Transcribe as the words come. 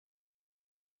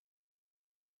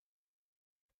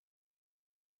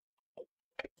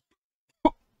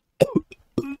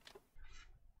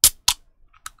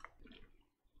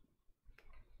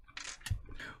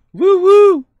Woo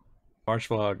woo! March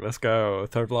vlog, let's go.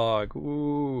 Third vlog.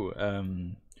 Woo.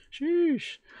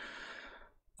 Sheesh.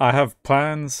 I have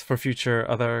plans for future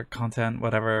other content,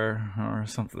 whatever, or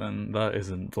something that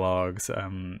isn't vlogs.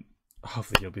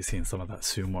 Hopefully you'll be seeing some of that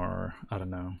soon, or I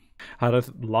don't know. I had a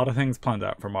lot of things planned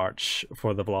out for March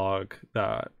for the vlog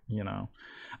that, you know,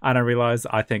 and I realized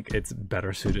I think it's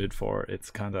better suited for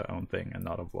its kind of own thing and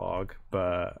not a vlog.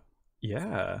 But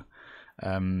yeah,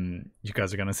 you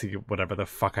guys are gonna see whatever the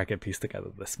fuck I get pieced together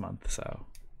this month. So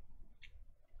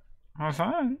have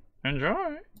fun,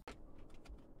 enjoy.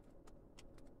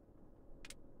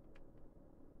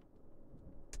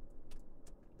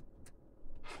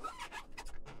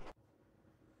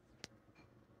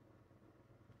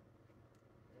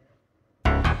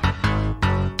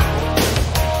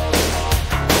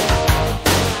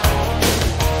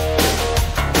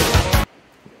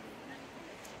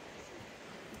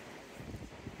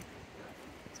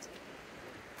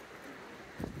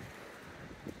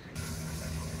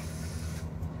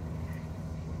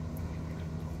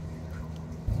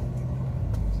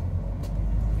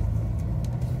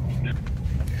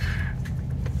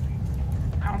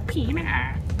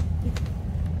 Peanut.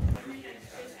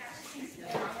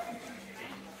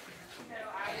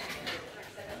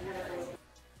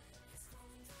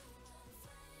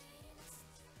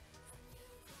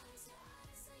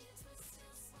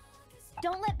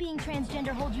 Don't let being transgender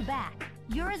hold you back.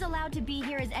 You're as allowed to be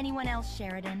here as anyone else,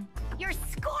 Sheridan. You're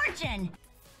scorching!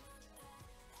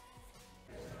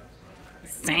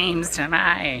 Seems to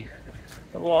me,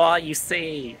 the more you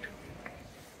see.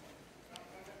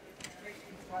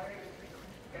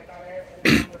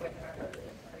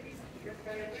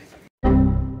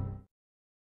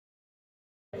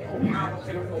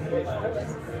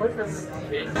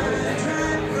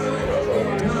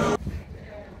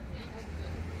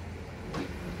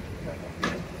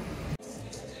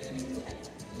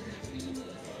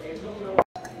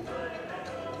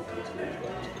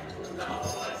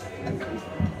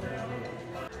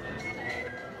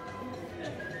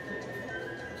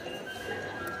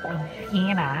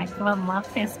 Hannah, I would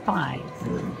love this place.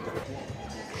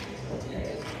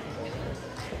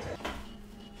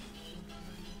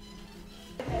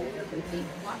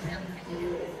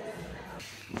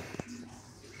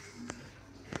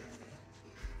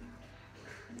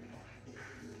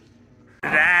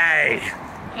 Today,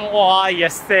 what you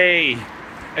see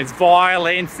is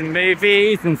violence in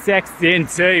movies and sex in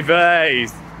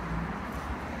TVs.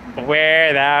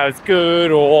 Where those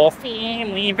good old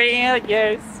family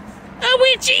values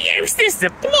which you used to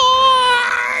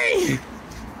supply.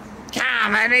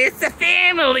 Come on, it's a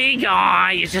family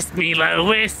guy. It's just me,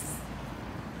 Lois.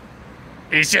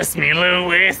 It's just me,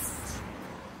 Lois.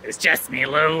 It's just me,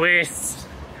 Lois.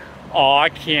 I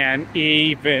can't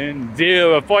even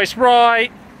do a voice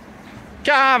right.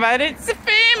 Come on, it's a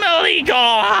family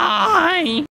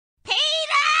guy.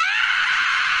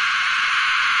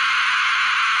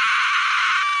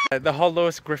 The whole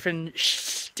Lois Griffin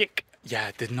shtick, yeah,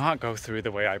 it did not go through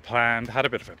the way I planned. Had a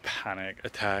bit of a panic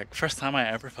attack. First time I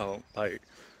ever felt like...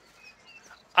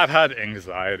 I've had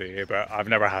anxiety, but I've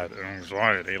never had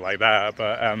anxiety like that.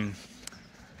 But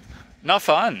not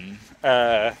fun.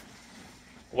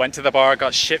 Went to the bar,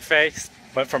 got shit-faced,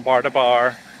 went from bar to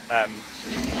bar,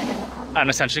 and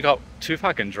essentially got too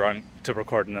fucking drunk to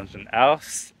record anything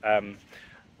else.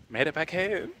 Made it back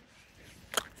home.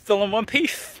 Still in one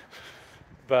piece.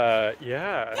 But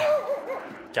yeah.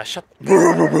 Yeah, shut.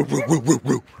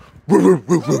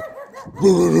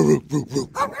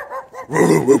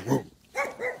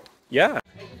 Yeah.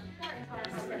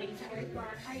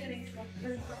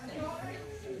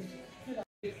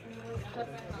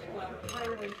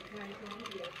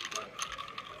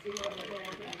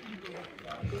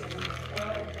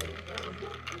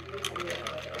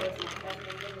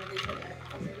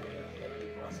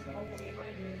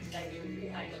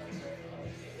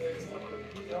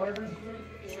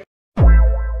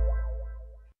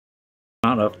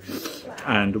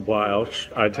 And while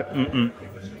I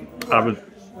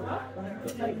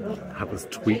was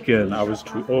tweaking.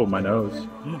 Oh, my nose.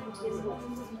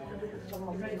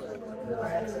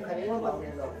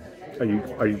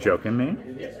 Are you joking me?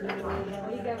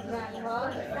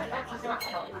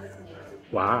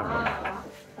 Wow.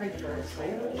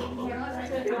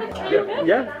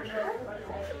 Yeah.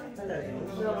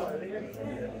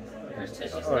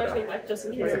 Oh,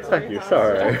 thank you,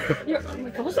 sorry.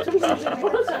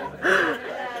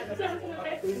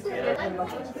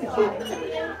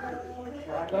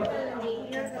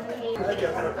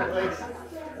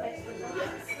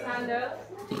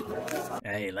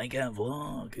 Hey, like that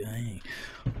vlog. Hey.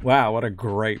 Wow, what a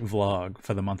great vlog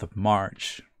for the month of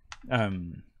March.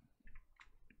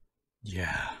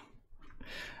 Yeah.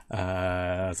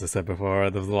 As I said before,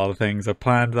 there was a lot of things I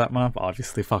planned that month.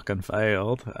 Obviously fucking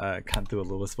failed. Can't do a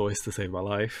Lois voice to save my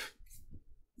life,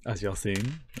 as y'all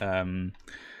seen. But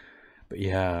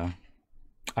yeah,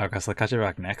 I guess I'll catch you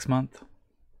back next month.